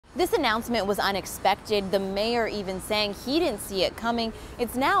This announcement was unexpected, the mayor even saying he didn't see it coming.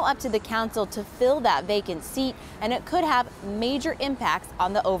 It's now up to the council to fill that vacant seat, and it could have major impacts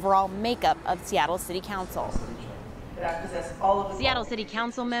on the overall makeup of Seattle City Council. Seattle City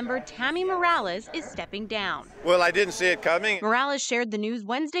Council member Tammy Morales is stepping down. Well, I didn't see it coming. Morales shared the news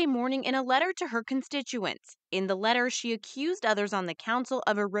Wednesday morning in a letter to her constituents. In the letter, she accused others on the council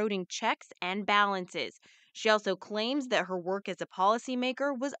of eroding checks and balances. She also claims that her work as a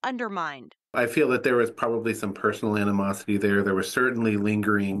policymaker was undermined. I feel that there was probably some personal animosity there. There were certainly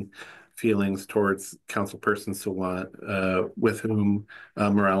lingering feelings towards Councilperson Sawant, with whom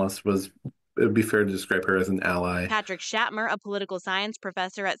Morales was. It would be fair to describe her as an ally. Patrick Shatner, a political science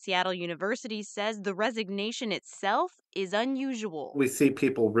professor at Seattle University, says the resignation itself is unusual. We see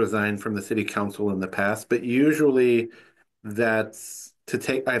people resign from the city council in the past, but usually that's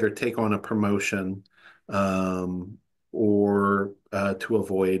to either take on a promotion or to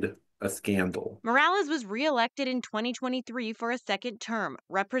avoid a scandal. Morales was reelected in 2023 for a second term,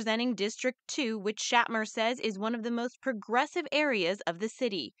 representing District 2, which Shatner says is one of the most progressive areas of the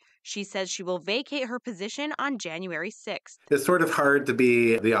city. She says she will vacate her position on January 6th. It's sort of hard to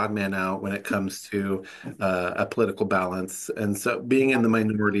be the odd man out when it comes to a political balance, and so being in the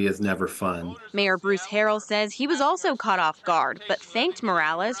minority is never fun. Mayor Bruce Harrell says he was also caught off guard, but thanked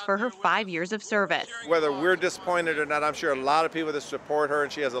Morales for her 5 years of service. Whether we're disappointed or not, I'm sure a lot of people that support her,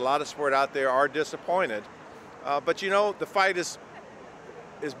 and she has a lot of support out there, are disappointed. But you know, the fight is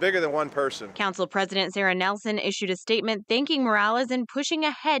bigger than one person. Council President Sarah Nelson issued a statement thanking Morales and pushing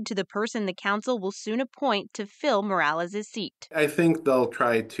ahead to the person the council will soon appoint to fill Morales' seat. I think they'll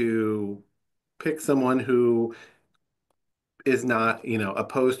try to pick someone who is not,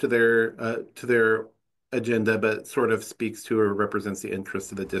 opposed to their agenda, but sort of speaks to or represents the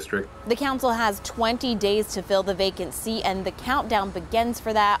interests of the district. The council has 20 days to fill the vacant seat, and the countdown begins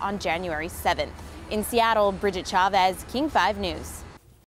for that on January 7th. In Seattle, Bridget Chavez, King 5 News.